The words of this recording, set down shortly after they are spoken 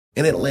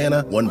In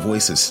Atlanta, one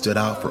voice has stood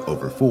out for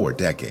over 4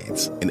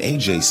 decades. An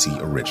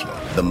AJC original,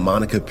 The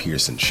Monica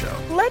Pearson Show.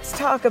 Let's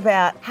talk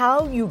about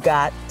how you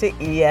got to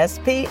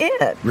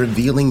ESPN.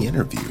 Revealing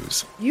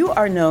interviews. You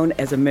are known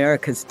as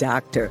America's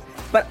doctor,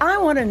 but I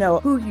want to know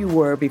who you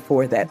were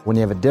before that. When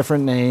you have a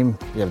different name,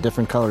 you have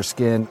different color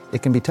skin,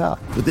 it can be tough.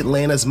 With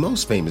Atlanta's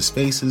most famous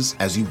faces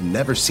as you've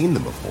never seen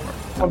them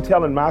before. I'm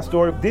telling my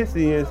story. This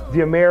is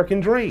the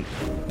American dream.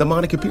 The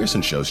Monica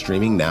Pearson Show,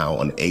 streaming now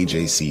on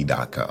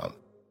AJC.com.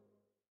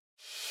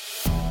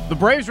 The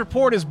Braves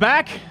report is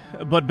back,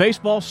 but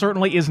baseball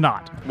certainly is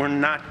not. We're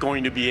not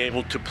going to be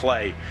able to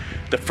play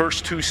the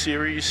first 2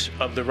 series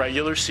of the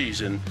regular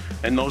season,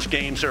 and those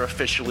games are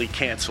officially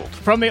canceled.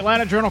 From the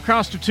Atlanta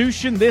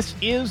Journal-Constitution, this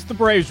is the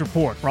Braves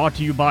report, brought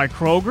to you by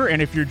Kroger.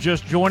 And if you're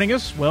just joining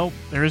us, well,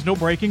 there is no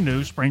breaking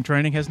news. Spring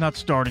training has not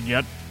started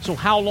yet. So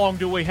how long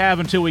do we have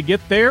until we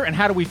get there, and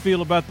how do we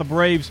feel about the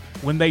Braves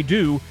when they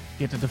do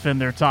get to defend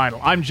their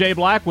title? I'm Jay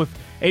Black with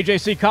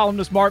AJC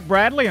columnist Mark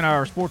Bradley and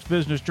our sports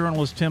business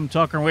journalist Tim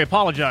Tucker. And we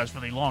apologize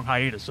for the long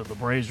hiatus of the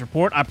Braves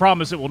report. I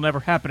promise it will never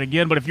happen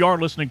again. But if you are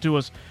listening to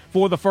us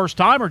for the first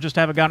time or just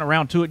haven't gotten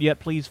around to it yet,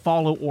 please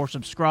follow or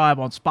subscribe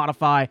on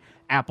Spotify,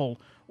 Apple,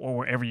 or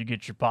wherever you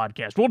get your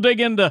podcast. We'll dig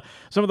into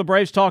some of the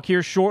Braves talk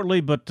here shortly.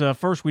 But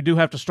first, we do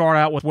have to start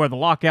out with where the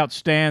lockout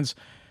stands.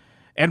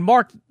 And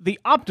Mark, the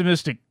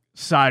optimistic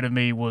side of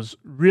me was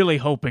really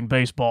hoping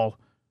baseball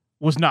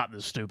was not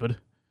this stupid.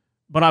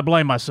 But I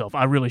blame myself.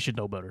 I really should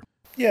know better.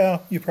 Yeah,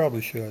 you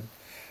probably should.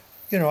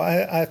 You know,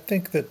 I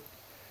think that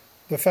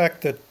the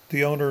fact that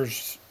the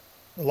owners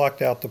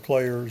locked out the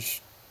players,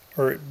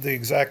 or the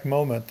exact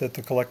moment that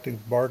the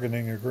collective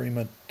bargaining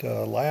agreement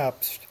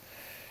lapsed,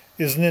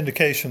 is an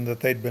indication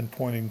that they'd been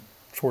pointing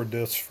toward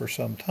this for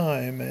some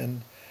time.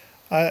 And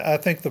I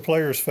think the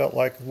players felt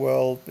like,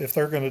 well, if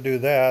they're going to do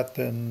that,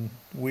 then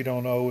we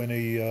don't owe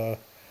any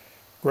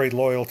great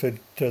loyalty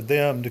to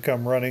them to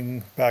come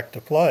running back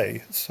to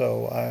play.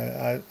 So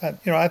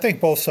I think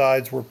both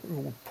sides were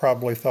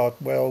probably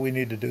thought, well, we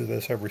need to do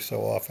this every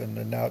so often,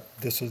 and now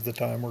this is the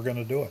time we're going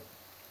to do it.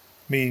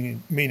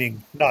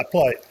 Meaning not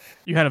play.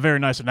 You had a very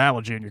nice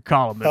analogy in your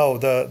column. Oh,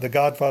 the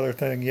Godfather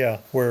thing, yeah,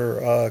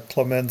 where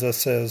Clemenza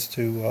says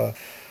to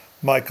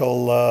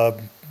Michael,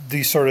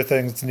 these sort of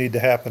things need to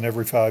happen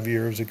every 5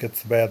 years. It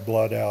gets the bad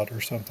blood out or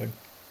something.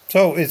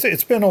 So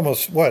it's been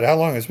almost, how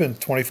long? It's been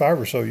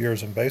 25 or so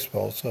years in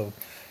baseball. So,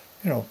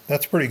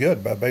 that's pretty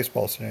good by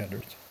baseball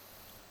standards.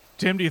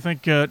 Tim, do you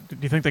think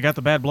they got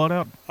the bad blood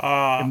out?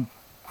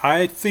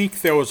 I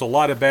think there was a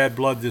lot of bad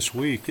blood this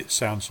week, it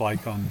sounds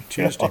like, on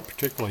Tuesday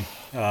particularly.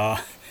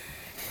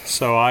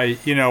 So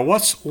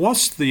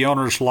once the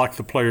owners locked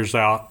the players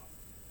out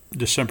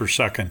December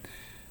 2nd,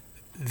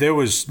 there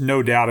was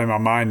no doubt in my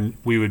mind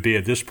we would be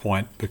at this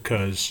point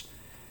because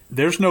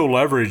there's no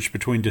leverage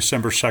between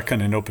December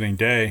 2nd and opening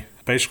day.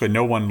 Basically,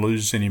 no one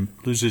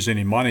loses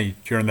any money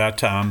during that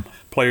time.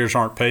 Players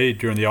aren't paid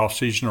during the off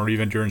season or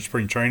even during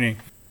spring training.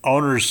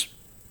 Owners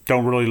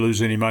don't really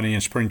lose any money in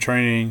spring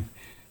training.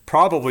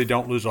 Probably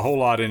don't lose a whole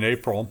lot in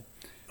April.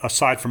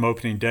 Aside from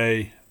opening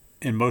day,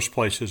 in most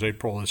places,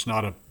 April is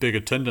not a big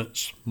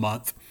attendance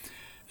month.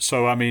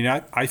 So,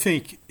 I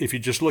think if you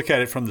just look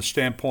at it from the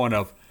standpoint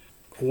of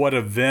what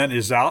event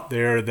is out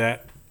there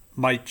that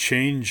might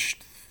change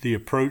the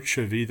approach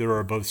of either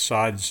or both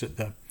sides at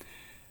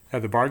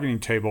the bargaining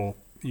table,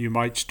 you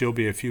might still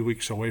be a few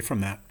weeks away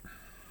from that.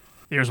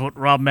 Here's what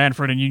Rob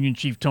Manfred and Union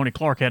Chief Tony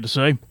Clark had to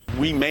say.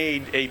 We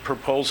made a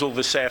proposal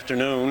this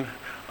afternoon.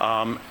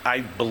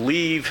 I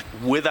believe,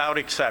 without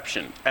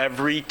exception,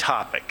 every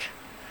topic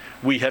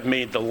we have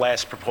made the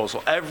last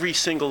proposal. Every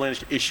single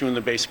issue in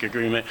the basic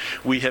agreement,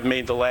 we have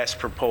made the last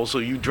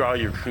proposal. You draw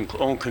your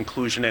own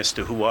conclusion as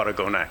to who ought to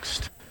go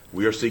next.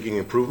 We are seeking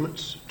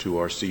improvements to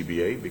our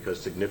CBA because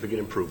significant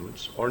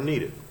improvements are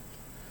needed.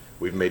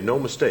 We've made no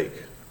mistake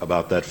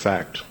about that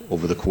fact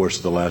over the course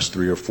of the last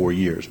 3 or 4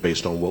 years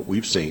based on what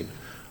we've seen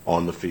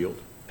on the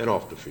field and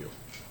off the field.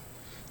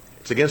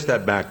 It's against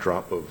that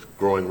backdrop of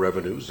growing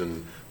revenues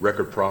and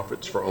record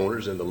profits for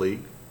owners in the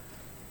league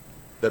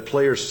that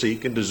players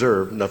seek and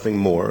deserve nothing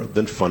more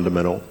than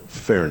fundamental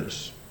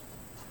fairness.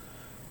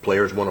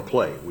 Players want to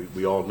play.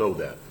 We all know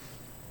that.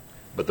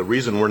 But the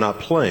reason we're not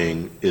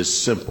playing is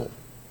simple.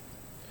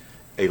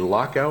 A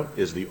lockout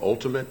is the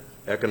ultimate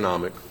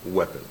economic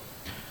weapon.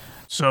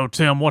 So,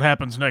 Tim, what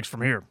happens next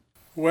from here?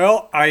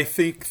 Well, I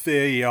think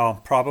they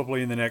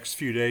probably in the next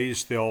few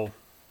days they'll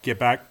get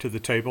back to the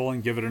table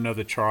and give it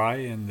another try.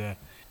 And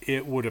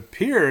it would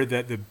appear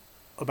that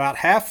about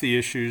half the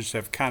issues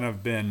have kind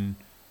of been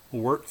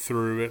worked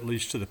through, at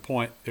least to the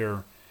point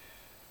they're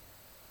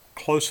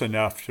close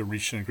enough to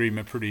reach an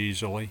agreement pretty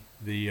easily.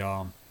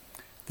 The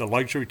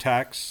luxury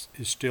tax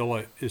is still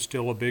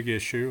a big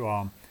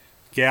issue.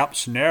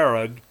 Gaps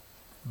narrowed,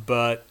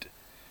 but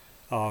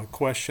the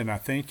question I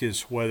think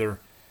is whether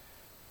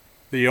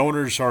the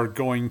owners are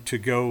going to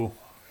go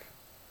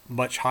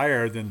much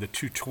higher than the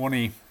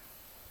 220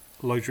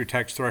 luxury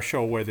tax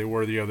threshold where they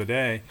were the other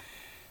day,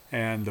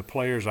 and the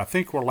players I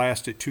think were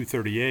last at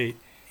 238.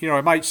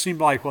 It might seem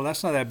like, well,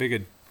 that's not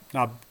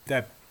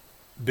that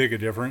big a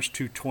difference,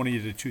 220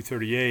 to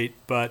 238,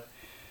 but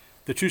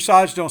the two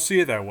sides don't see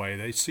it that way.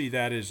 They see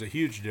that as a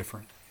huge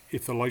difference.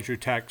 If the luxury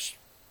tax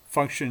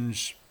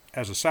functions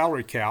as a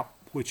salary cap,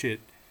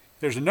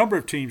 there's a number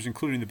of teams,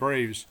 including the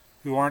Braves,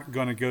 who aren't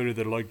going to go to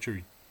the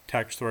luxury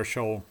tax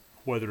threshold,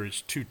 whether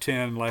it's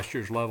 210, last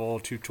year's level,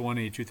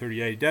 220,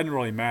 238. It doesn't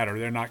really matter.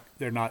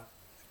 They're not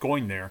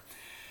going there.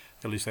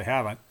 At least they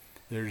haven't.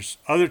 There's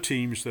other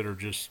teams that are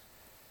just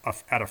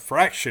at a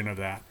fraction of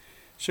that.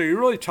 So you're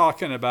really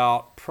talking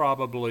about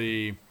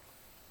probably,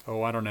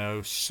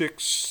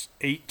 6,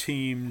 8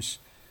 teams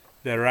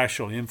that are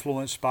actually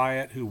influenced by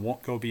it who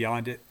won't go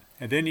beyond it.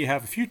 And then you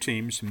have a few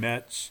teams,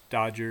 Mets,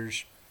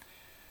 Dodgers,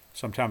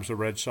 sometimes the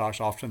Red Sox,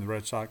 often the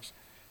Red Sox,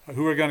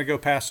 who are going to go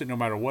past it no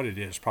matter what it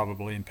is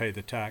probably and pay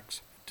the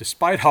tax.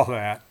 Despite all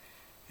that,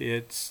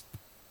 it's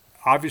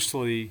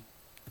obviously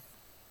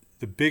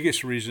the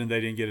biggest reason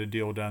they didn't get a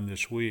deal done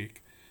this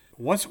week.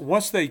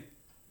 Once they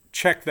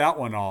check that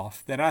one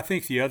off, then I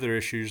think the other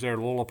issues, they're a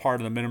little apart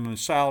of the minimum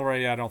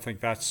salary. I don't think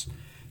that's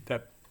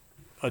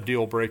a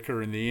deal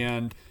breaker in the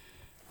end.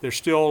 They're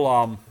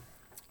still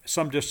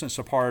some distance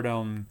apart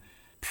on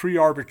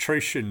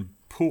pre-arbitration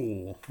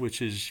pool,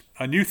 which is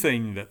a new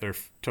thing that they're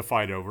to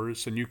fight over.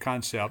 It's a new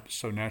concept,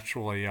 so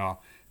naturally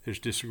there's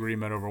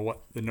disagreement over what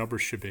the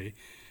numbers should be.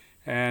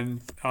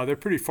 And they're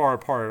pretty far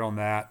apart on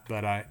that,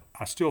 but I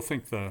still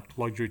think the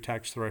luxury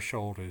tax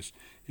threshold is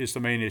the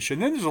main issue.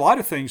 And then there's a lot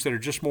of things that are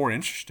just more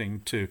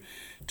interesting to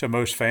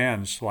most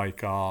fans,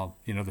 like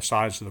the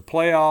size of the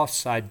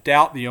playoffs. I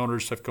doubt the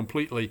owners have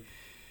completely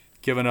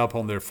given up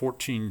on their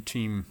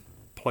 14-team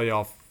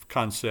playoff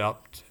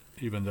concept,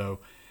 even though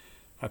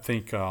I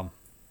think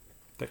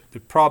they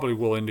probably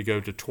will end to go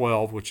to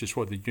 12, which is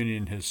what the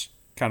union has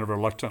kind of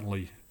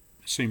reluctantly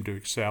seemed to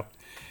accept.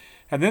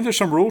 And then there's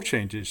some rule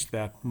changes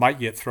that might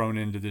get thrown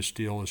into this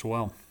deal as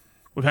well.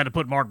 We've had to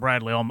put Mark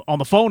Bradley on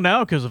the phone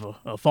now because of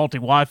a faulty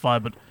Wi-Fi.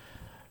 But,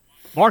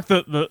 Mark,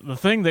 the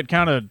thing that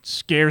kind of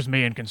scares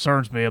me and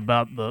concerns me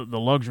about the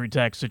luxury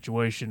tax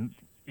situation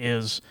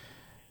is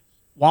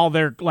while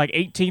they're like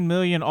 $18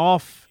 million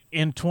off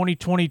in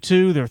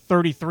 2022, they're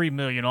 $33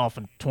 million off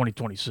in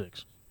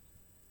 2026.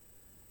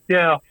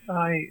 Yeah,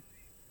 and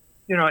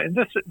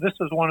this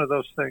is one of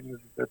those things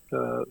that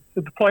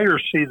the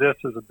players see this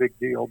as a big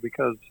deal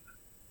because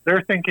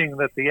they're thinking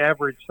that the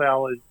average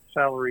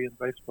salary in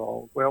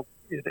baseball, well,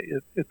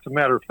 it's a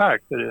matter of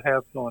fact that it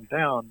has gone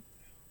down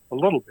a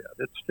little bit.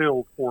 It's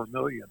still $4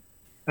 million,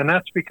 and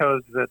that's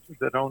because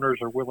that owners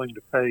are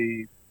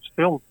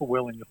still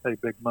willing to pay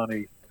big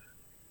money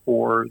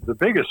for the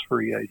biggest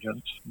free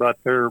agents, but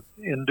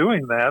in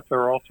doing that,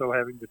 they're also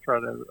having to try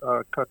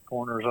to cut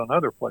corners on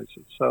other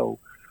places. So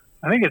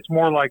I think it's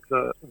more like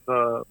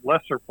the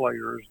lesser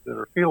players that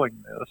are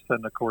feeling this,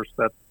 and of course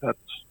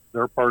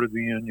they're part of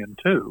the union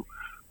too.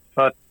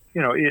 But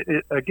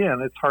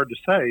again, it's hard to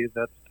say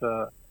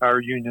that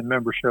our union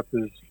membership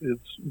is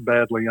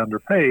badly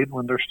underpaid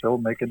when they're still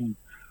making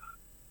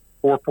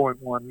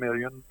 $4.1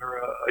 million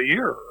a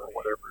year or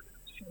whatever it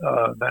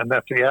is, and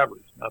that's the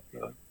average, not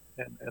the.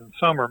 And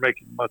some are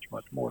making much,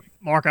 much more.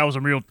 Mark, I was a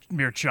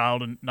mere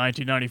child in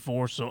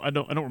 1994, so I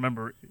don't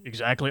remember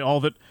exactly all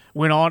that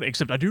went on,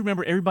 except I do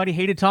remember everybody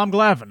hated Tom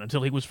Glavine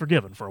until he was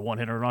forgiven for a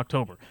one-hitter in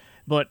October.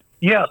 But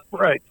yes,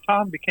 right.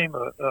 Tom became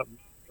a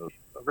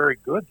very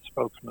good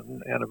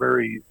spokesman and a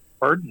very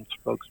ardent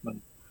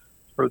spokesman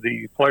for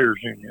the players'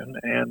 union.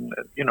 And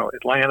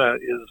Atlanta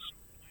is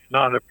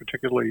not a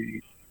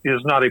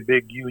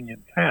big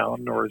union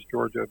town, nor is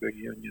Georgia a big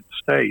union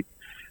state.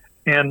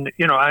 And,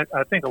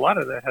 I think a lot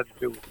of that had to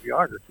do with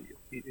geography.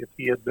 If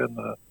he had been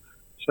the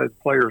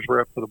players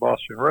rep for the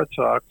Boston Red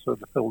Sox or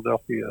the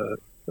Philadelphia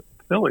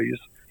Phillies,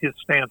 his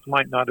stance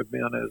might not have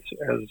been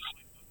as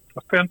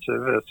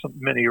offensive as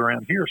many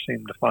around here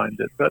seem to find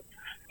it. But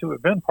to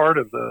have been part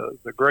of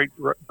the great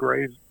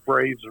Braves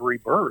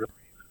rebirth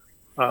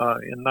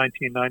in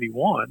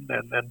 1991,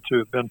 and then to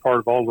have been part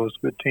of all those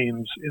good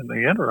teams in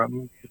the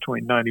interim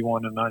between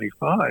 91 and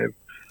 95,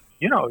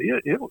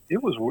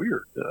 it was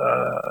weird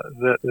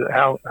that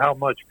how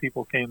much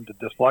people came to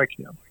dislike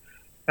him.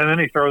 And then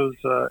he throws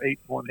 8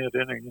 one-hit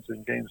innings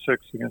in Game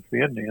 6 against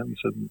the Indians,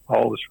 and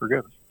all is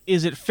forgiven.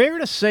 Is it fair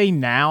to say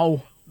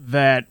now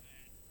that,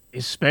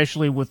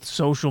 especially with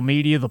social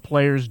media, the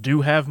players do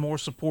have more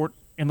support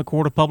in the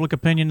court of public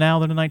opinion now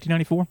than in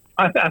 1994?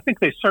 I think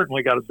they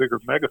certainly got a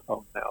bigger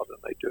megaphone now than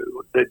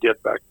they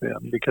did back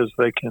then, because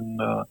they can,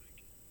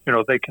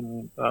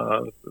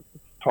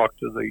 talk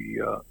to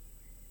the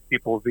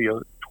people via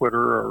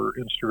Twitter or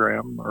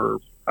Instagram or,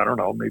 I don't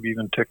know, maybe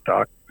even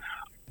TikTok.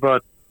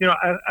 But,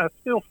 I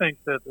still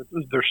think that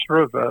there's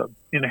sort of an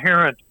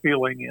inherent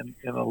feeling in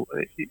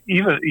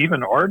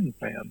even ardent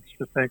fans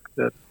to think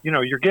that,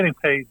 you're getting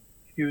paid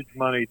huge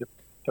money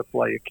to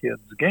play a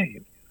kid's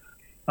game.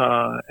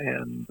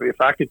 And if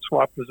I could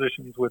swap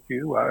positions with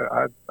you,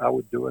 I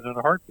would do it in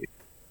a heartbeat.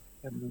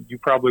 And you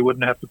probably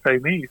wouldn't have to pay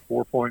me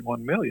 $4.1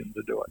 million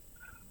to do it.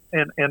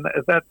 And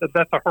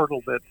that's a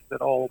hurdle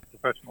that all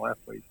professional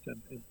athletes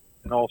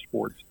in all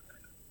sports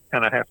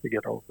kind of have to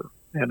get over,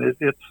 and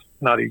it's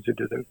not easy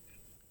to do.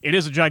 It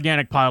is a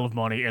gigantic pile of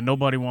money, and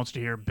nobody wants to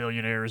hear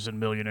billionaires and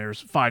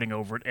millionaires fighting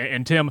over it.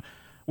 And Tim,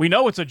 we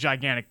know it's a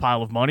gigantic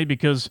pile of money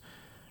because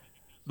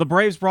the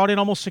Braves brought in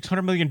almost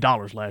 $600 million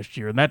last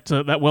year, and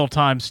that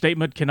well-timed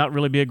statement cannot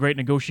really be a great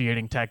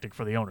negotiating tactic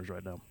for the owners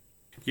right now.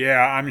 Yeah,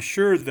 I'm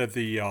sure that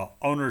the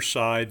owner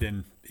side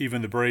and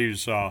even the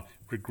Braves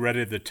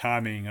regretted the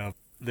timing of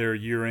their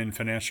year-end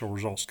financial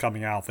results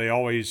coming out. They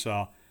always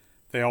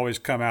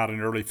come out in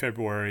early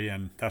February,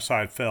 and that's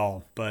how it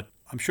fell. But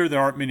I'm sure there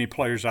aren't many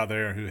players out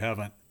there who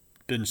haven't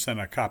been sent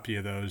a copy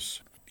of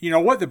those. You know,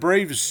 what the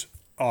Braves'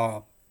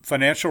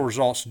 financial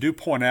results do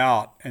point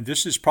out, and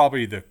this is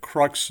probably the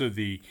crux of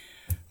the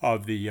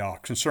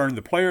concern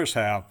the players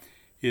have,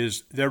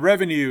 is their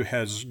revenue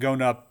has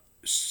gone up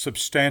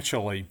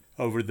substantially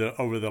over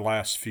the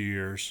last few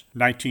years.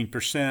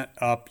 19%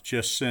 up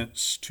just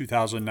since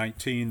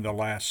 2019, the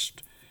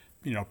last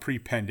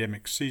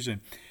pre-pandemic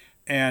season.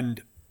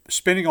 And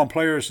spending on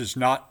players has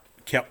not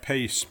kept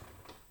pace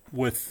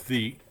with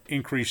the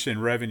increase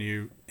in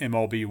revenue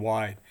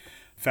MLB-wide.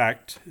 In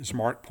fact, as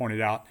Mark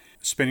pointed out,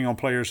 spending on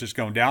players has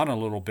gone down a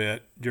little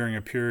bit during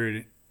a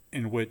period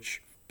in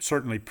which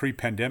certainly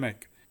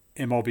pre-pandemic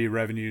MLB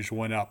revenues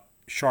went up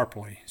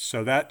sharply.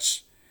 So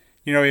that's,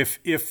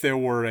 if there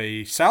were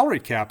a salary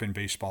cap in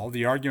baseball,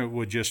 the argument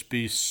would just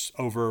be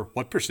over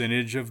what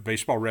percentage of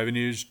baseball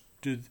revenues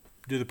do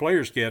the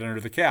players get under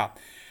the cap.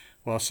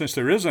 Well, since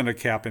there isn't a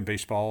cap in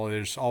baseball,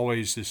 there's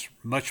always this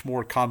much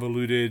more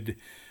convoluted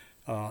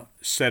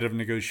set of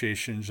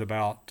negotiations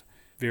about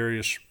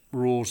various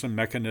rules and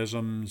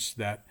mechanisms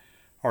that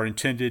are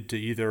intended to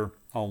either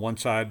on one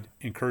side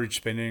encourage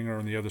spending or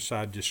on the other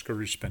side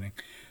discourage spending.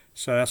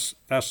 So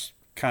that's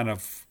kind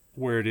of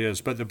where it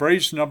is. But the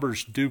Braves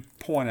numbers do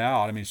point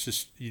out, I mean, it's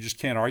just, you just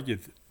can't argue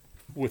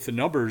with the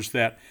numbers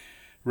that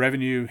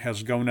revenue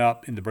has gone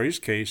up in the Braves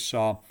case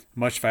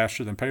much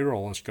faster than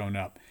payroll has gone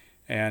up.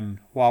 And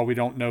while we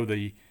don't know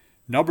the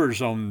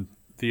numbers on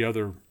the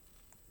other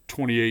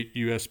 28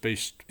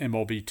 U.S.-based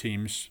MLB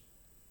teams,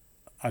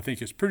 I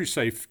think it's pretty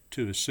safe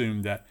to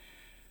assume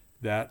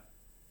that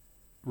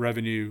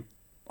revenue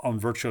on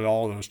virtually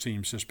all of those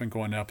teams has been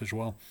going up as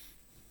well.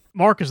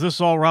 Mark, is this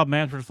all Rob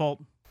Manfred's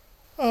fault?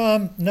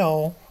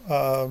 No.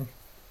 A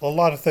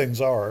lot of things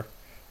are.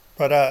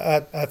 But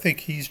I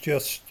think he's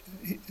just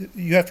 –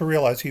 you have to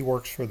realize he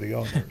works for the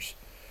owners.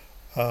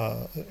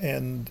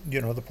 And,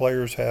 the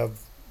players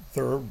have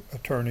their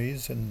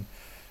attorneys and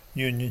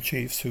union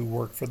chiefs who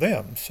work for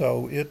them.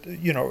 So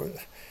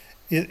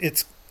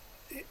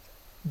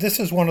this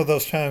is one of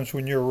those times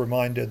when you're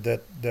reminded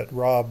that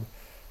Rob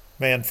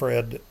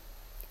Manfred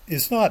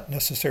is not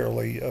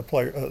necessarily a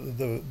player,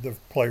 the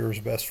player's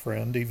best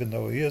friend, even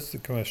though he is the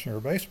commissioner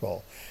of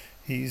baseball.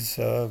 He's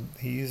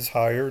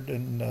hired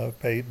and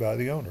paid by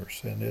the owners,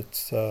 and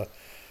it's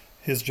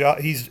his job.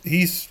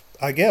 He's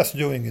I guess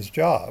doing his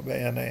job,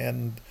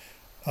 and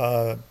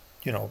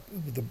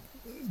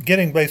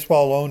getting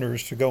baseball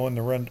owners to go in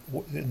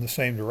the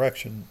same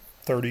direction,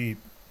 30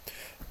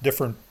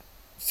 different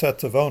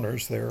sets of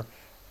owners there,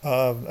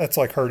 that's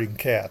like herding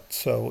cats.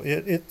 So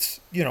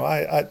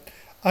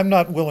I'm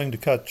not willing to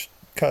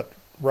cut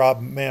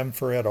Rob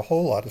Manfred a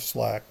whole lot of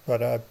slack,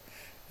 but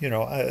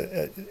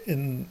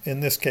in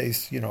this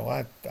case,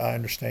 I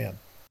understand.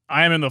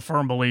 I am in the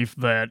firm belief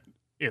that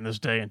in this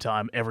day and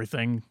time,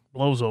 everything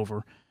blows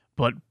over,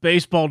 but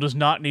baseball does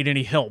not need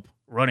any help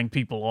running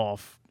people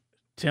off.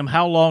 Tim,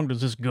 how long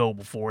does this go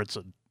before it's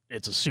a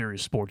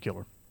serious sport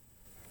killer?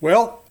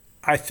 Well,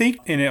 I think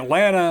in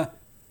Atlanta,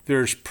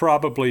 there's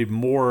probably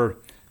more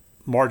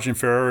margin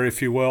for error,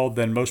 if you will,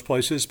 than most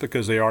places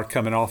because they are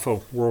coming off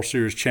a World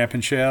Series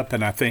championship.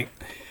 And I think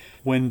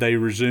when they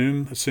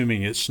resume,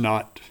 assuming it's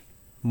not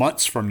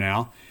months from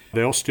now,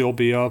 there'll still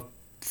be a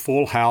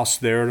full house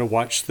there to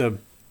watch the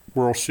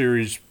World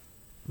Series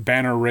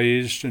banner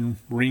raised and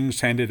rings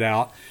handed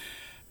out.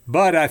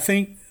 But I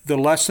think the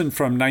lesson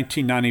from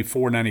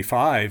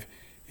 1994-95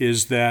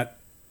 is that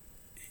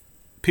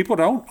people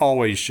don't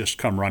always just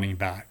come running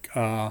back.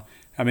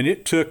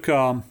 It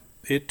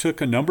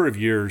took a number of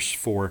years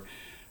for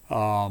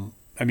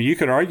you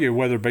could argue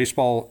whether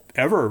baseball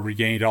ever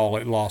regained all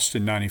it lost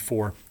in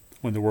 94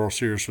 when the World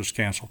Series was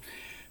canceled.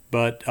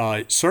 But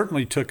it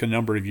certainly took a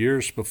number of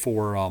years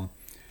before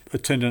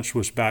attendance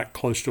was back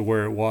close to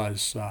where it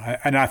was.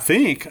 And I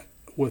think,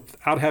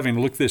 without having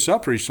looked this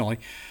up recently,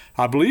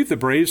 I believe the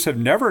Braves have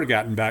never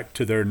gotten back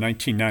to their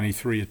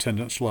 1993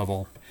 attendance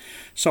level.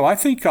 So I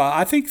think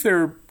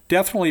they're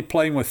definitely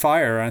playing with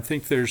fire. I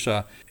think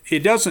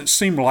it doesn't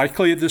seem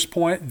likely at this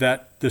point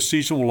that the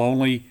season will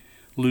only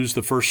lose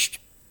the first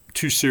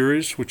two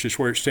series, which is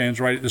where it stands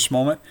right at this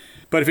moment.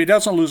 But if it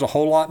doesn't lose a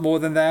whole lot more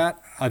than that,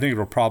 I think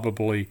it'll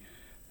probably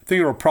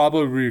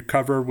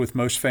recover with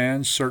most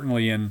fans,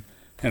 certainly in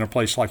a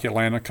place like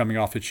Atlanta coming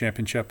off a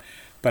championship.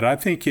 But I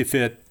think if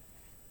it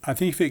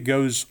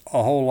goes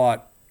a whole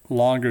lot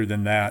longer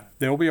than that,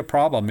 there will be a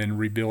problem in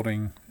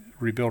rebuilding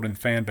the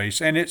fan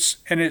base. And it's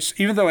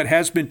even though it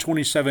has been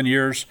 27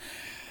 years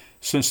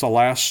since the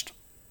last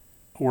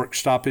work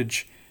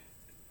stoppage,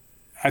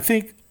 I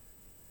think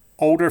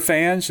older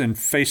fans, and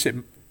face it,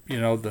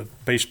 the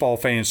baseball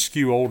fans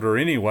skew older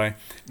anyway.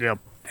 Yep.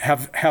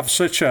 Have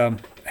such a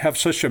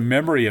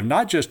memory of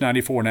not just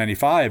 94,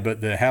 95,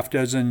 but the half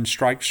dozen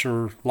strikes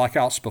or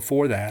lockouts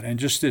before that, and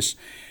just this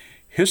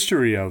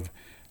history of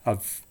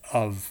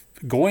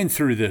going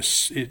through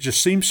this. It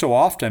just seems so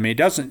often. I mean, it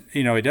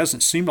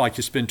doesn't seem like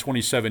it's been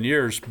 27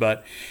 years,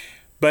 but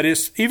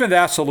it's even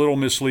that's a little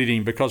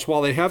misleading, because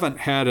while they haven't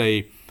had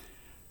a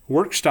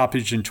work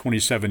stoppage in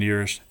 27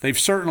 years, they've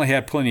certainly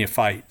had plenty of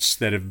fights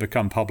that have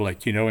become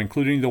public,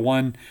 including the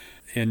one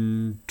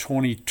in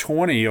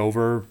 2020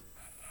 over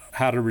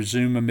how to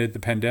resume amid the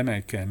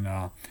pandemic and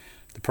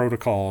the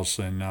protocols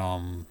and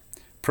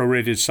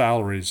prorated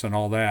salaries and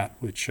all that,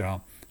 which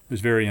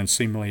was very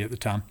unseemly at the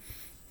time.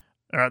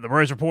 All right, the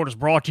Braves Report is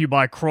brought to you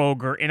by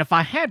Kroger, and if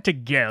I had to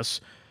guess,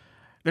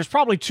 there's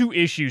probably two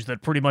issues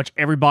that pretty much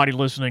everybody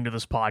listening to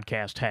this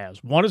podcast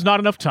has. One is not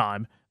enough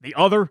time. The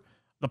other,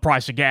 the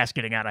price of gas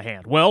getting out of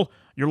hand. Well,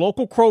 your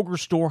local Kroger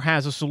store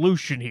has a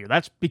solution here.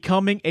 That's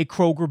becoming a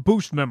Kroger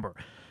Boost member.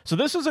 So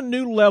this is a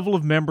new level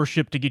of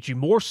membership to get you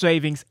more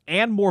savings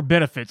and more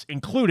benefits,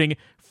 including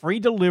free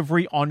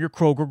delivery on your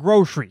Kroger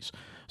groceries.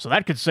 So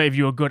that could save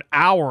you a good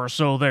hour or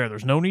so there.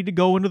 There's no need to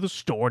go into the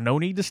store, no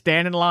need to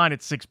stand in line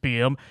at 6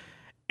 p.m.,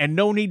 and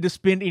no need to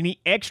spend any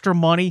extra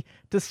money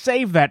to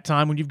save that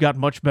time when you've got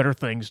much better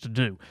things to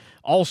do.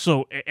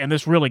 Also, and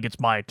this really gets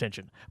my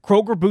attention,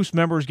 Kroger Boost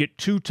members get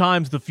 2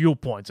 times the fuel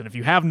points. And if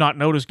you have not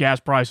noticed, gas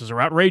prices are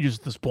outrageous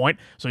at this point.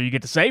 So you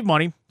get to save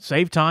money,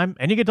 save time,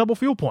 and you get double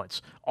fuel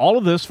points. All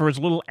of this for as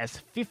little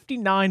as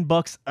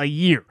 $59 a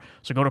year.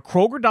 So go to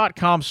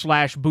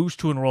Kroger.com/boost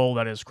to enroll.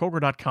 That is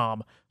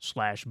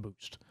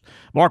Kroger.com/boost.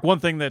 Mark, one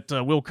thing that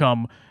will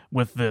come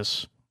with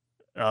this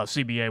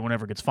CBA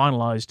whenever it gets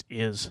finalized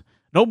is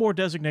no more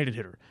designated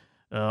hitter.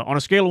 On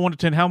a scale of 1 to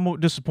 10, how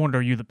disappointed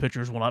are you that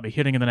pitchers will not be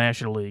hitting in the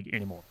National League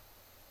anymore?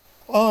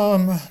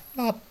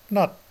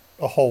 Not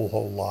a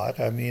whole lot.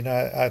 I mean,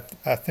 I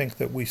think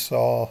that we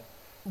saw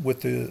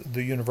with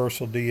the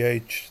universal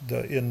DH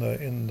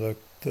in the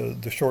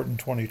shortened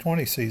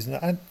 2020 season.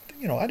 I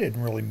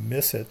didn't really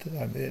miss it.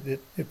 I mean,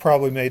 it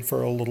probably made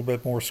for a little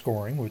bit more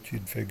scoring, which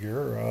you'd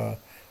figure.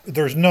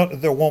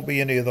 There won't be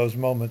any of those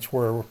moments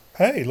where,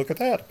 hey, look at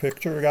that, a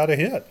pitcher got a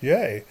hit,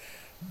 yay.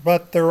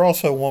 But there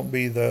also won't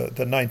be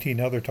the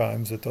 19 other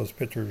times that those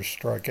pitchers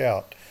strike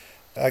out.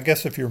 I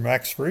guess if you're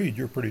Max Fried,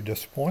 you're pretty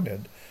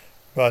disappointed.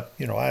 But,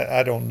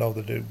 I don't know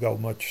that it would go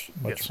much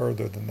yes.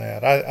 further than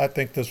that. I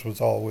think this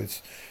was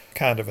always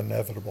kind of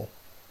inevitable.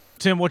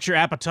 Tim, what's your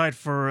appetite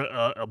for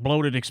a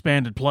bloated,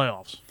 expanded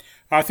playoffs?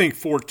 I think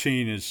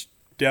 14 is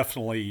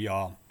definitely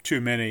too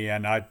many,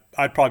 and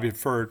I'd probably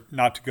prefer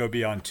not to go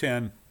beyond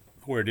 10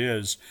 where it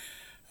is.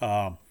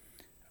 I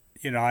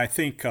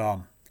think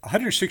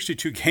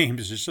 162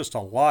 games is just a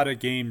lot of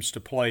games to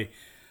play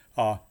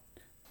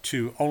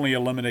to only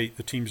eliminate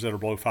the teams that are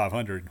below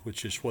 500,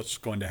 which is what's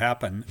going to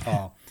happen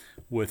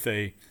with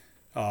a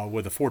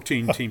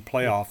 14-team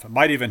playoff. It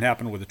might even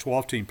happen with a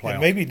 12-team playoff.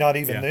 And maybe not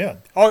even then.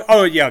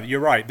 Oh, yeah, you're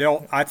right.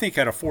 I think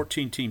at a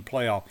 14-team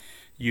playoff,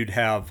 you'd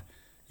have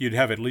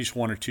at least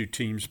 1 or 2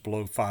 teams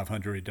below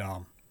 500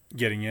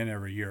 getting in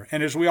every year.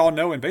 And as we all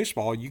know in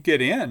baseball, you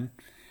get in,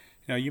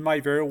 you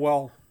might very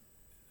well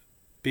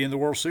be in the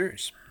World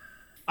Series.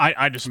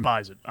 I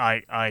despise it.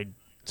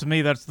 To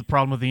me, that's the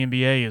problem with the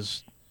NBA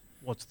is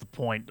what's the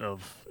point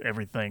of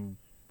everything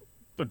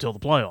until the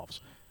playoffs?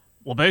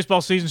 Well,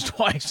 baseball season's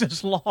twice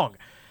as long.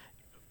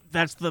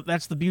 That's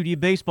the beauty of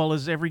baseball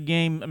is every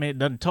game. I mean, it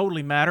doesn't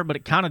totally matter, but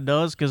it kind of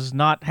does because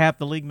not half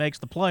the league makes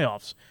the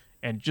playoffs.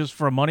 And just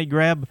for a money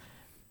grab,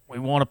 we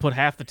want to put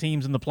half the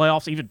teams in the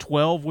playoffs, even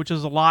 12, which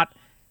is a lot.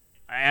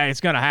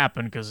 It's going to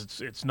happen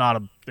because it's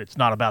not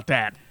about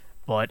that.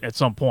 But at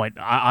some point,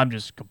 I'm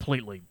just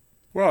completely.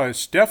 Well,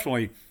 it's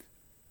definitely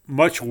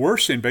much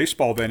worse in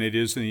baseball than it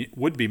is. It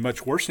would be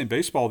much worse in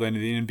baseball than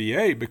in the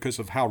NBA because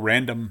of how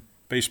random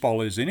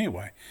baseball is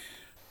anyway.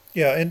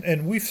 Yeah,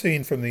 and we've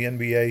seen from the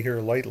NBA here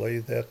lately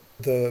that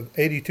the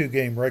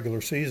 82-game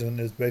regular season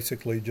is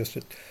basically just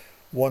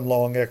one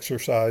long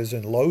exercise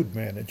in load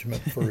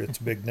management for its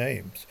big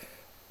names.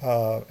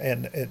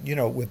 And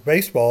with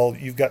baseball,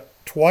 you've got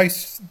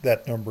twice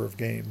that number of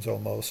games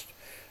almost.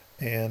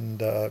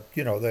 And,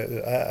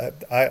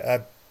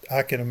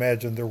 I can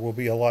imagine there will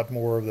be a lot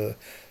more of the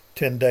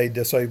 10-day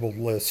disabled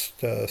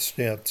list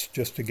stints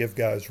just to give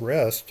guys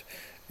rest.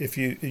 If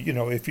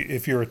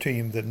you're a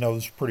team that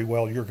knows pretty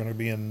well you're going to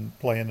be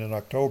playing in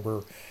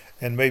October,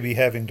 and maybe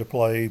having to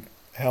play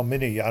how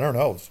many? I don't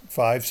know,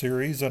 5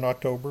 series in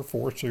October,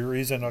 4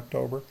 series in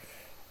October.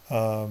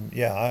 I'm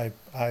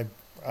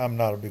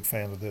not a big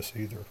fan of this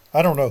either.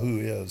 I don't know who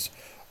is,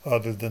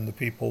 other than the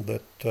people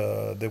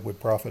that would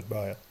profit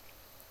by it,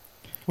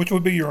 which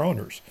would be your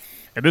owners.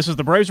 And this is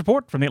the Braves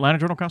Report from the Atlanta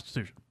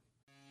Journal-Constitution.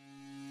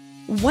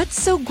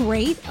 What's so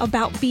great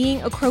about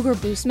being a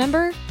Kroger Boost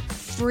member?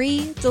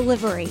 Free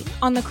delivery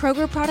on the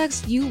Kroger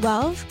products you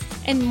love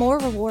and more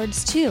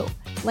rewards too,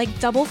 like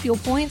double fuel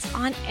points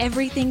on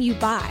everything you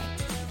buy.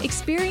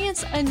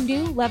 Experience a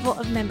new level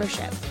of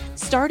membership,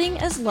 starting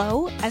as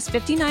low as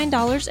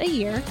 $59 a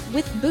year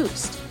with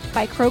Boost.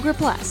 by Kroger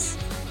Plus.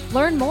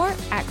 Learn more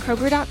at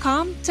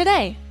Kroger.com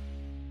today.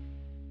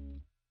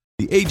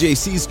 The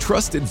AJC's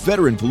trusted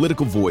veteran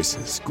political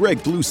voices, Greg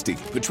Bluestein,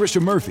 Patricia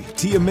Murphy,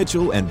 Tia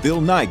Mitchell, and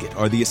Bill Nygut,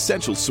 are the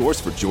essential source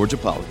for Georgia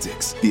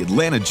politics. The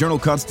Atlanta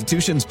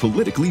Journal-Constitution's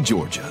Politically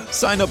Georgia.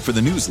 Sign up for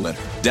the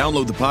newsletter,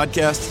 download the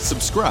podcast,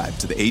 subscribe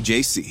to the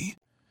AJC.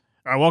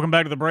 All right, welcome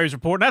back to the Braves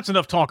Report. That's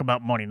enough talk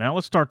about money now.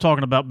 Let's start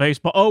talking about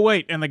baseball. Oh,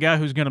 wait, and the guy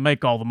who's going to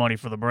make all the money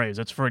for the Braves.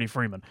 That's Freddie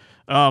Freeman.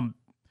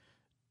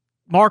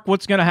 Mark,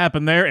 what's going to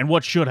happen there, and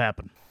what should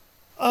happen?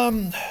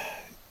 I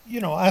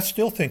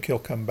still think he'll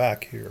come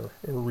back here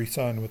or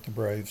re-sign with the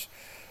Braves.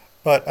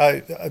 But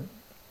I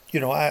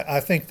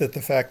think that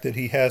the fact that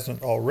he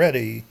hasn't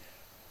already,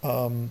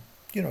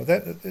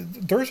 that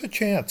there's a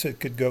chance it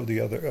could go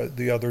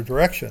the other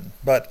direction.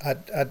 But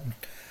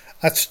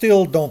I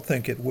still don't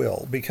think it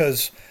will,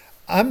 because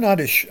I'm not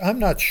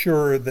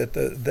sure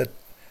that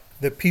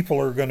that people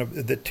are going to,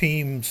 the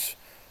teams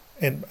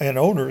and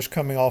owners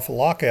coming off a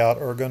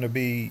lockout are going to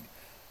be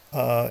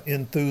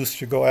enthused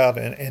to go out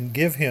and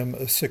give him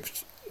a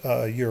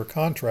 6-year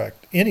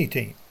contract. Any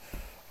team,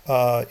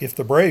 if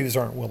the Braves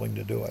aren't willing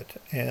to do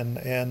it,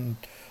 and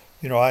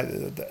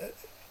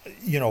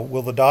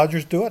will the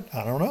Dodgers do it?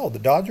 I don't know.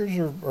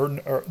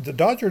 The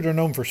Dodgers are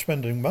known for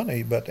spending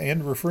money, but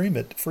Andrew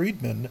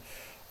Friedman,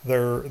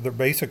 they're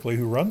basically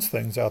who runs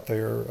things out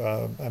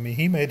there.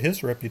 He made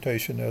his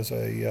reputation as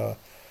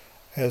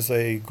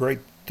a great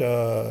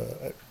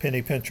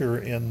penny pincher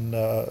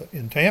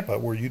in Tampa,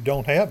 where you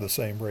don't have the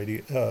same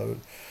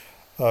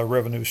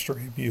revenue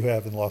stream you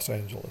have in Los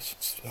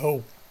Angeles.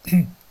 So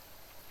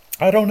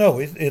I don't know.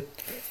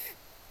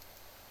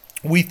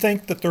 We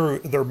think that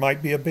there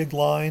might be a big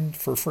line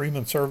for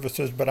Freeman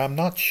services, but I'm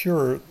not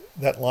sure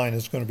that line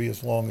is going to be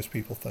as long as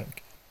people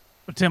think.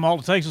 But Tim, all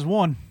it takes is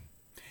one.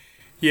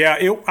 Yeah,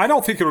 I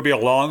don't think it'll be a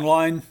long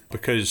line,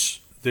 because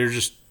there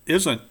just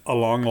isn't a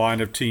long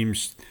line of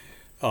teams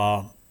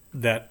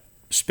that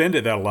spend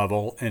at that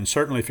level, and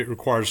certainly if it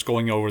requires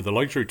going over the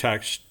luxury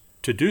tax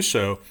to do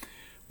so,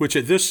 which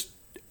at this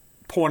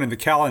point in the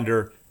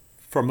calendar,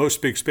 for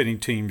most big spending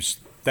teams,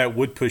 that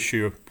would push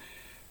you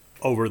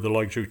over the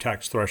luxury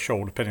tax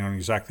threshold, depending on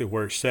exactly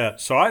where it's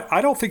set. So I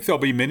don't think there'll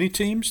be many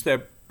teams.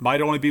 That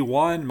might only be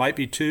one, might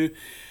be two.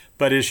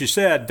 But as you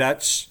said,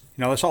 that's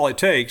all it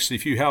takes.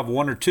 If you have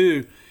one or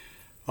two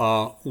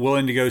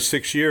willing to go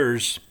 6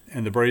 years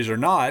and the Braves are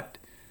not,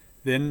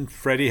 then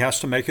Freddie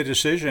has to make a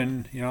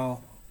decision,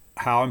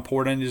 how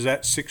important is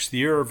that 6th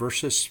year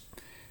versus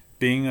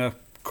being a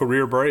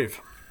career Brave.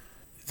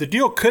 The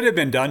deal could have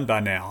been done by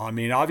now.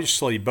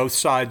 Obviously, both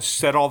sides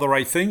said all the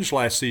right things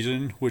last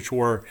season, which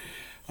were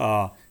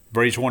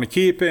Braves want to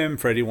keep him,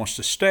 Freddie wants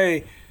to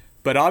stay.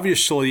 But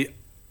obviously,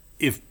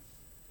 if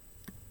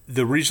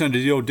the reason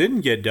the deal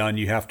didn't get done,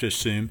 you have to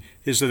assume,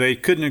 is that they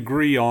couldn't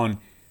agree on,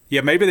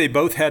 maybe they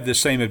both had the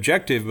same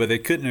objective, but they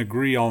couldn't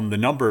agree on the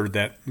number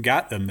that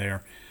got them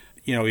there.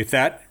 If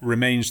that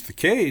remains the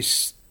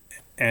case,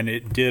 and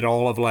it did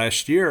all of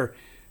last year,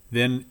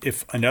 then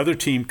if another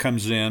team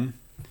comes in,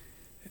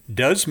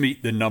 does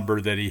meet the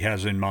number that he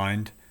has in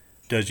mind,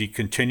 does he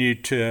continue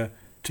to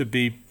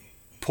be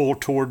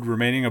pulled toward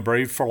remaining a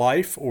Brave for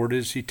life, or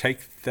does he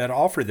take that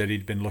offer that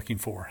he'd been looking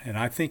for? And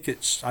I think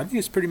it's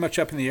pretty much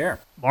up in the air.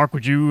 Mark,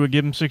 would you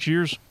give him 6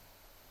 years?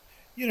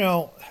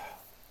 Your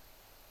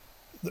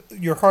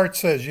heart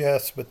says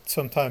yes, but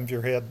sometimes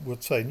your head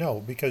would say no,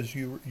 because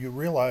you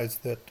realize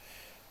that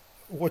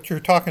what you're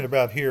talking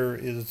about here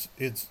is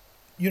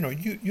you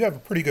have a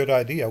pretty good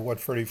idea what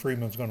Freddie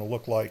Freeman's going to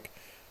look like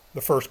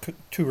the first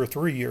 2 or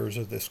 3 years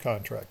of this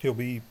contract. He'll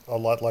be a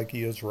lot like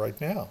he is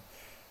right now.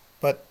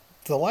 But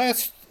the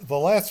last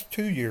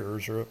 2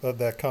 years of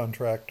that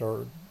contract,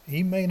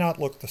 he may not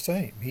look the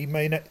same. He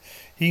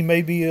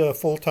may be a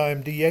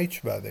full-time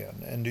DH by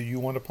then. And do you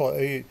want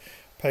to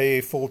pay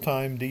a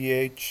full-time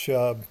DH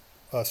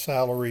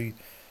salary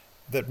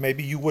that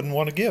maybe you wouldn't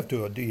want to give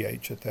to a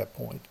DH at that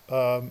point?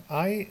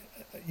 I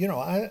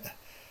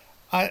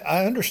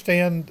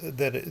understand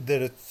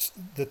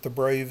that the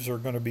Braves are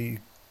going to be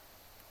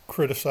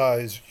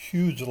criticized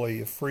hugely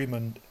if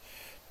Freeman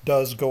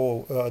does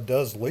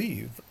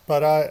leave,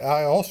 but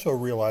I also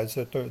realize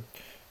that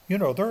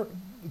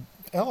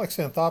Alex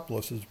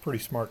Anthopoulos is a pretty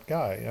smart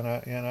guy, and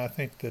I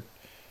think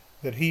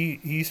that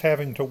he's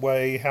having to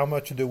weigh how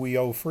much do we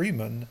owe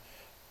Freeman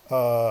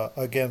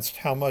against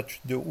how much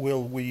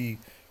will we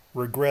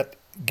regret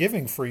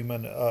giving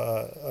Freeman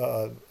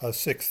a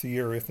 6th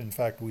year if in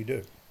fact we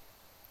do.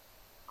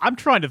 I'm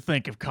trying to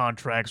think of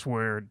contracts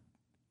where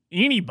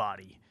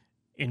anybody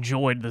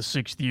enjoyed the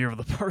 6th year of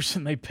the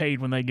person they paid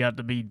when they got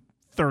to be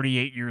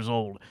 38 years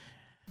old.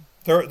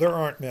 There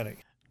aren't many.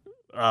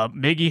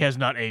 Miggy has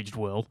not aged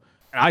well.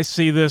 I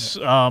see this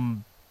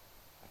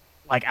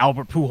like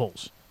Albert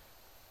Pujols.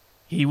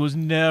 He was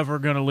never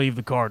going to leave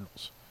the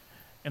Cardinals.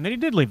 And then he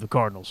did leave the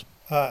Cardinals.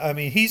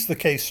 He's the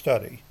case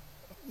study.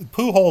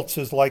 Pujols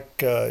is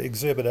like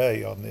Exhibit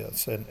A on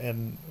this,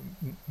 and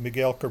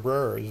Miguel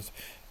Cabrera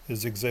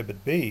is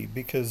Exhibit B,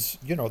 because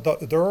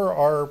there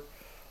are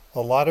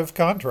a lot of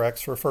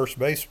contracts for first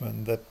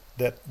basemen that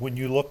that when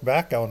you look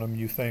back on them,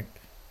 you think,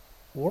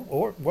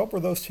 what were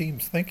those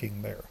teams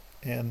thinking there?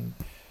 And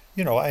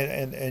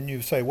and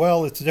you say,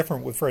 well, it's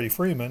different with Freddie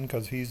Freeman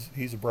because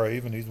he's a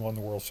Brave and he's won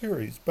the World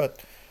Series.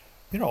 But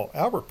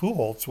Albert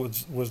Pujols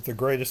was the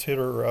greatest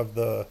hitter of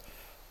the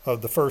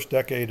first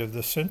decade of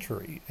this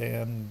century,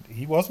 and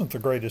he wasn't the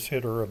greatest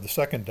hitter of the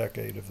second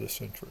decade of this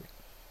century.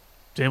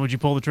 Tim, would you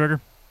pull the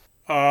trigger?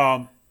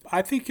 I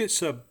think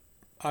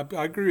I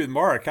agree with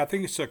Mark. I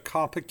think it's a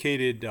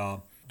complicated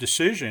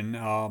decision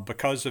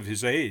because of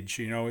his age.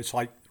 It's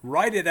like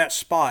right at that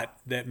spot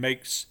that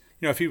makes,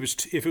 if it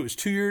was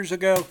 2 years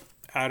ago,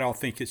 I don't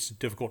think it's a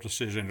difficult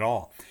decision at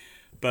all.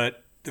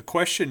 But the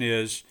question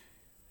is,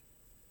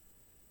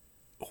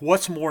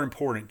 what's more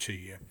important to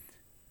you?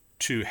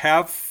 To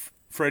have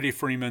Freddie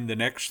Freeman the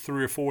next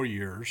 3 or 4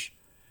 years,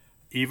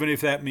 even if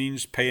that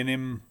means paying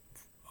him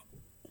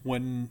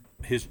when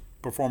his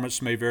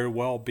performance may very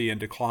well be in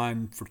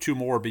decline for 2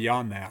 more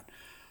beyond that,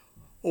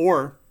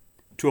 or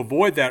to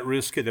avoid that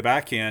risk at the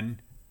back end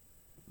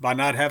by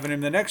not having him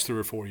the next 3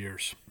 or 4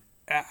 years.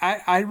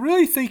 I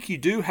really think you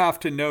do have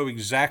to know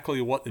exactly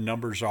what the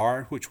numbers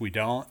are, which we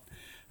don't.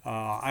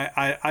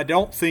 I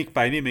don't think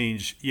by any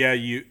means,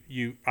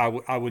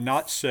 I would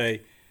not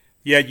say,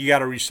 you got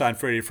to re-sign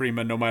Freddie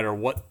Freeman no matter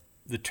what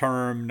the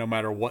term, no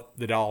matter what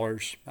the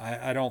dollars.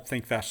 I don't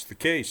think that's the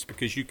case,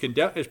 because you can,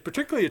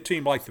 particularly a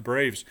team like the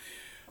Braves,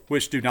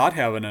 which do not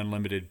have an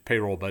unlimited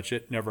payroll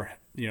budget.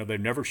 They've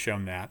never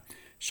shown that.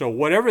 So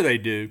whatever they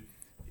do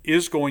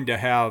is going to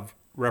have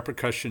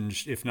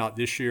repercussions, if not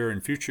this year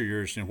and future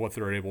years, in what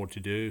they're able to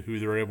do, who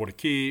they're able to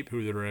keep,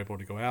 who they're able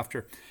to go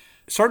after.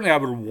 Certainly I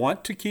would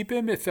want to keep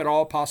him if at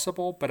all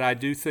possible, but I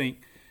do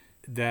think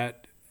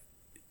that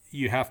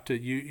you have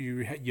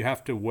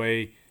to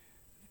weigh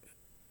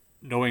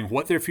knowing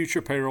what their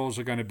future payrolls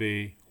are going to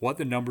be, what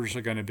the numbers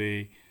are going to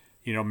be.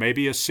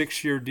 Maybe a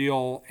 6-year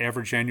deal,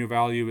 average annual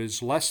value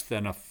is less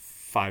than a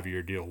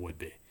 5-year deal would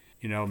be.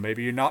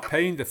 Maybe you're not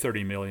paying the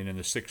 $30 million in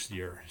the 6th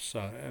year.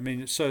 So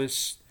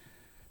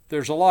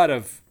there's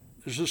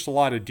just a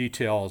lot of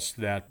details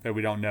that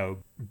we don't know.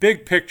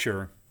 Big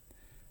picture,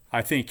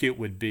 I think it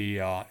would be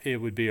a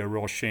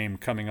real shame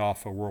coming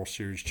off a World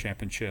Series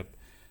championship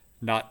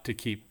not to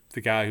keep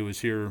the guy who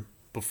was here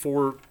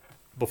before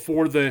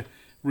the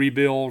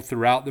rebuild,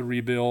 throughout the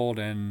rebuild,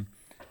 and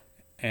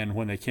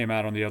when they came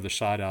out on the other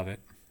side of it.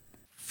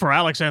 For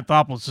Alex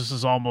Anthopoulos, this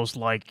is almost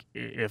like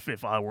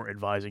if I were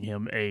advising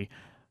him, a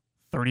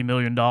 $30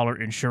 million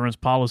insurance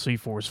policy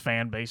for his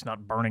fan base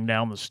not burning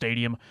down the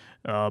stadium,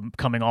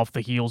 coming off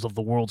the heels of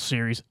the World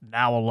Series,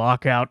 now a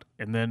lockout,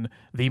 and then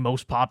the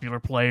most popular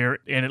player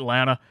in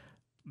Atlanta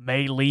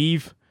may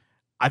leave.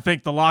 I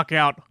think the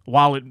lockout,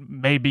 while it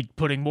may be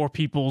putting more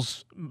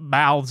people's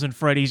mouths in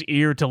Freddie's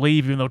ear to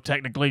leave, even though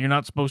technically you're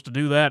not supposed to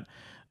do that,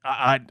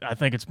 I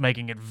think it's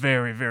making it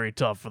very, very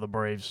tough for the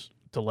Braves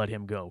to let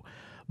him go.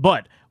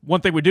 But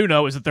one thing we do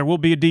know is that there will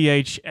be a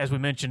DH, as we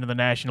mentioned, in the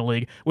National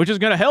League, which is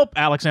going to help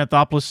Alex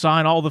Anthopoulos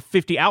sign all the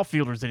 50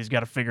 outfielders that he's got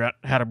to figure out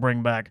how to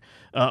bring back.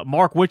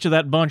 Mark, which of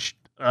that bunch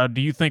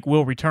do you think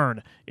will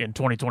return in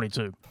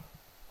 2022?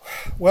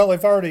 Well,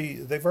 they've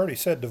already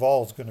said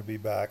Duvall's going to be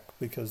back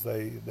because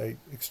they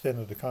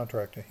extended the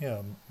contract to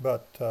him.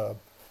 But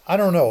I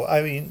don't know.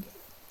 I mean,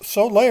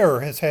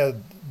 Soler has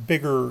had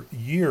bigger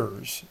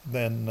years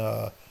than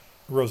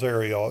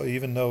Rosario,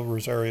 even though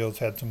Rosario's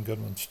had some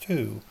good ones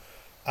too.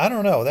 I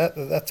don't know.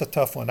 That's a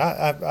tough one.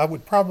 I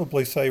would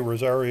probably say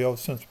Rosario,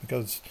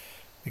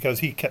 because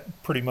he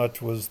pretty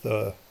much was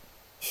the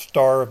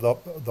star of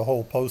the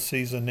whole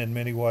postseason in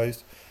many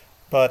ways.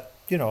 But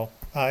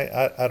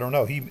I don't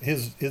know.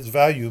 His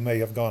value may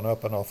have gone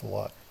up an awful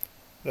lot.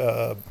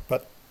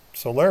 But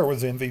Soler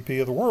was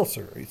MVP of the World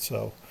Series,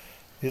 so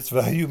his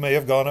value may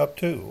have gone up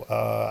too.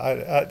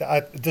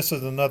 This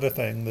is another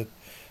thing that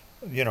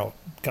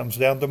comes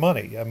down to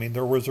money. I mean,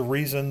 there was a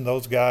reason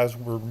those guys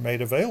were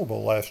made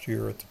available last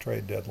year at the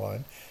trade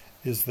deadline,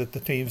 is that the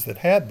teams that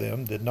had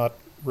them did not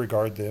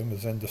regard them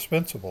as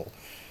indispensable.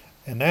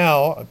 And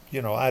now,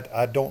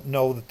 I don't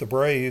know that the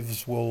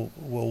Braves will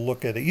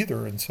look at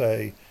either and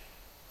say,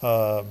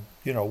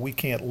 we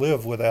can't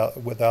live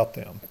without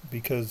them,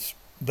 because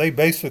they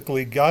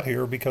basically got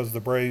here because the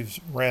Braves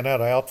ran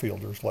out of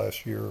outfielders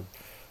last year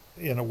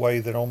in a way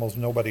that almost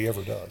nobody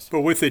ever does.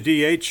 But with the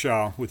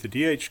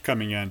DH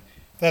coming in,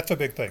 that's a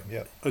big thing.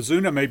 Yeah,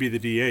 Ozuna may be the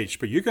DH,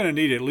 but you're going to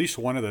need at least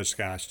one of those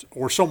guys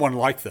or someone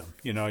like them.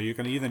 You're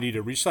going to either need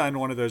to re-sign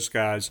one of those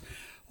guys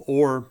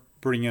or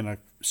bring in a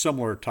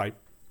similar type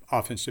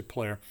offensive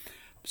player.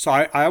 So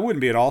I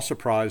wouldn't be at all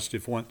surprised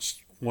if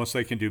once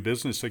they can do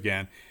business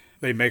again,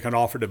 they make an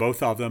offer to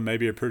both of them,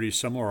 maybe a pretty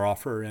similar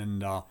offer,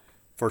 and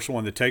first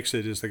one that takes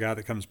it is the guy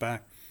that comes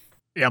back.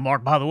 Yeah,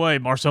 Mark, by the way,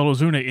 Marcell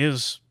Ozuna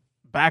is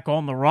back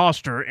on the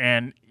roster,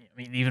 and I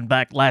mean, even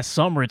back last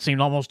summer, it seemed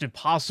almost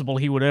impossible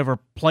he would ever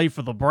play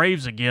for the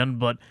Braves again,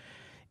 but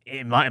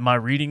am I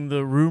reading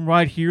the room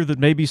right here that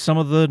maybe some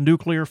of the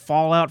nuclear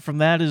fallout from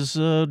that is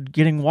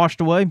getting washed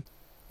away?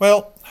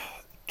 Well,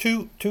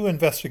 two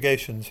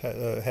investigations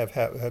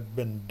have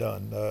been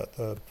done.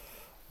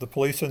 the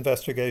police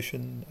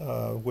investigation,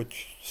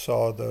 which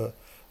saw the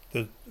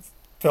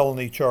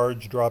felony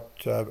charge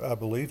dropped, I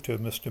believe, to a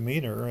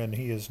misdemeanor, and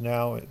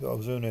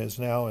Ozuna is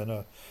now in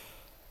a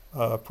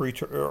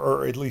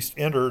or at least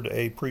entered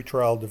a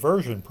pretrial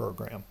diversion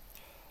program.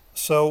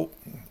 So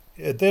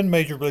then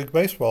Major League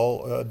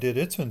Baseball did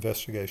its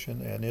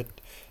investigation, and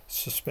it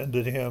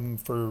suspended him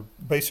for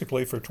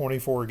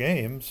 24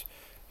 games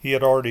he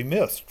had already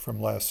missed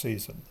from last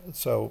season.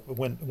 So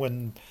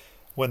when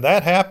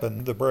that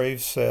happened, the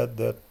Braves said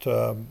that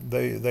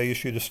they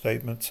issued a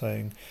statement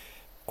saying,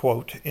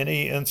 quote,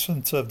 "Any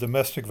instance of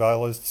domestic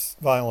violence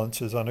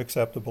is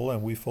unacceptable,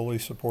 and we fully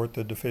support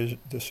the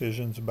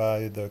decisions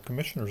by the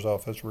Commissioner's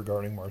Office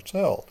regarding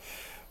Marcell.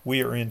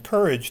 We are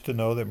encouraged to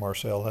know that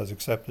Marcell has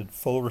accepted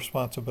full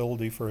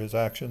responsibility for his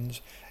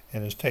actions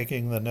and is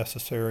taking the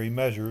necessary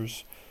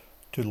measures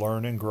to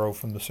learn and grow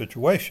from the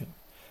situation."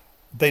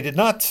 They did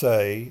not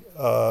say,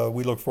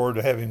 we look forward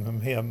to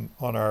having him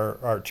on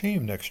our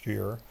team next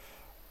year,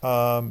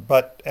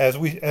 but as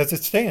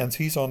it stands,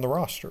 he's on the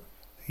roster.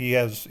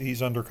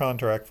 He's under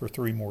contract for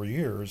 3 more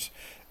years,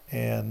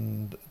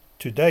 and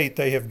to date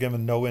they have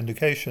given no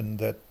indication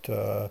that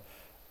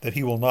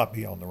he will not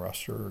be on the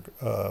roster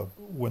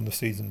when the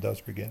season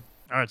does begin.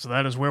 All right, so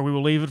that is where we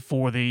will leave it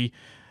for the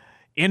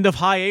end of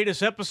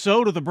hiatus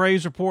episode of the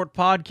Braves Report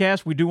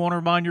podcast. We do want to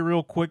remind you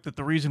real quick that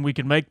the reason we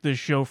can make this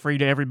show free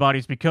to everybody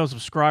is because of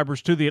subscribers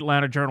to the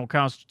Atlanta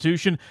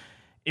Journal-Constitution.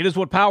 It is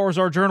what powers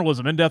our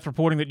journalism, in-depth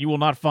reporting that you will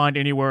not find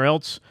anywhere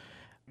else.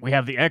 We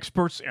have the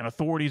experts and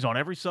authorities on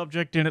every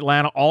subject in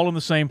Atlanta, all in the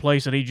same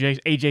place at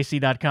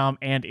AJC.com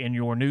and in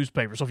your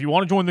newspaper. So if you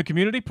want to join the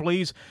community,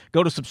 please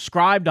go to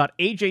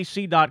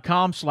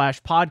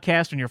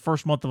subscribe.ajc.com/podcast, and your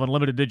first month of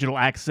unlimited digital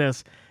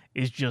access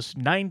is just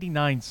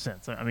 99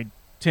 cents. I mean,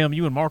 Tim,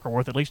 you and Mark are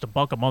worth at least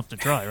 $1 a month to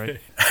try, right?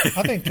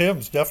 I think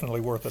Tim's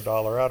definitely worth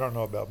 $1. I don't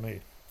know about me.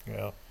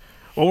 Yeah.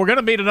 Well, we're going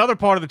to meet another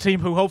part of the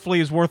team who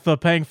hopefully is worth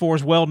paying for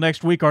as well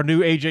next week. Our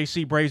new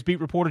AJC Braves beat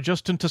reporter,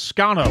 Justin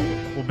Toscano,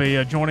 will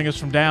be joining us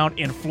from down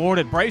in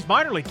Florida at Braves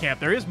minor league camp.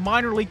 There is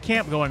minor league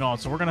camp going on,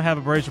 so we're going to have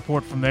a Braves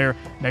report from there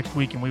next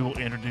week, and we will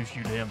introduce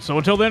you to him. So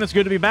until then, it's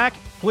good to be back.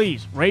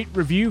 Please rate,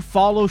 review,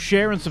 follow,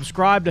 share, and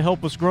subscribe to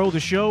help us grow the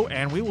show,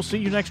 and we will see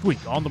you next week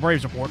on the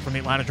Braves Report from the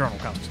Atlanta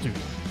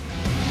Journal-Constitution.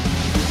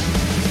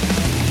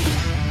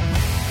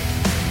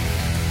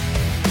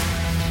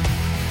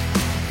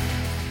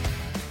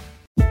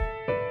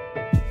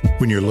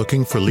 When you're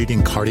looking for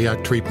leading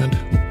cardiac treatment,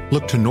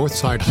 look to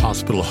Northside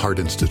Hospital Heart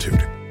Institute.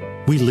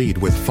 We lead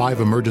with 5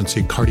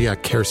 emergency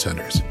cardiac care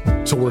centers,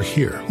 so we're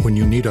here when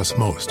you need us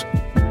most.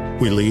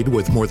 We lead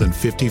with more than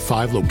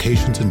 55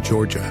 locations in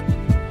Georgia.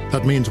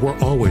 That means we're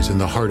always in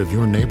the heart of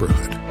your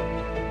neighborhood.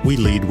 We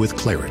lead with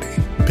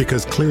clarity,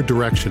 because clear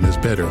direction is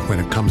better when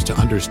it comes to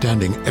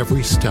understanding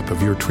every step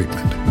of your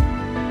treatment.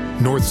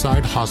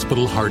 Northside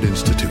Hospital Heart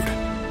Institute.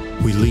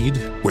 We lead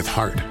with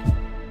heart.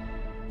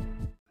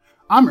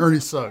 I'm Ernie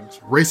Suggs,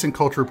 race and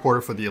culture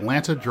reporter for the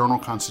Atlanta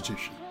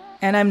Journal-Constitution.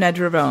 And I'm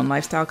Nedra Ravone,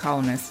 lifestyle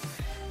columnist.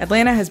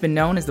 Atlanta has been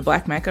known as the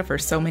Black Mecca for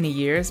so many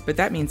years, but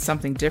that means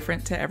something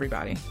different to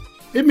everybody.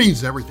 It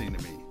means everything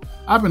to me.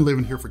 I've been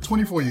living here for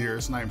 24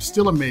 years, and I am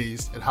still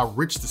amazed at how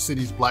rich the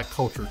city's Black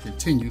culture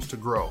continues to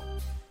grow.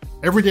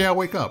 Every day I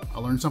wake up, I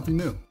learn something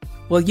new.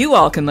 Well, you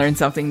all can learn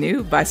something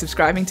new by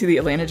subscribing to the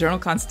Atlanta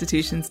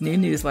Journal-Constitution's new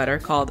newsletter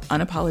called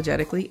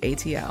Unapologetically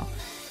ATL.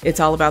 It's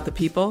all about the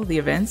people, the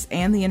events,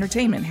 and the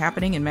entertainment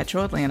happening in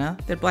Metro Atlanta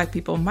that Black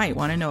people might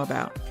want to know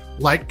about.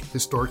 Like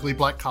historically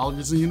Black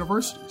colleges and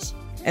universities.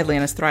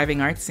 Atlanta's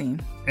thriving art scene.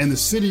 And the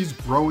city's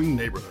growing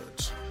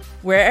neighborhoods.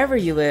 Wherever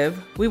you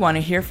live, we want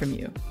to hear from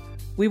you.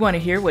 We want to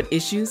hear what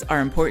issues are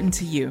important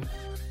to you.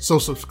 So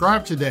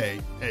subscribe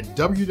today at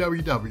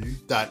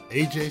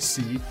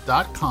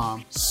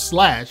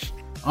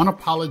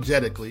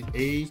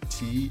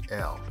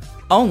www.ajc.com/unapologeticallyATL.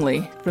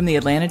 Only from the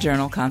Atlanta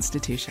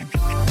Journal-Constitution.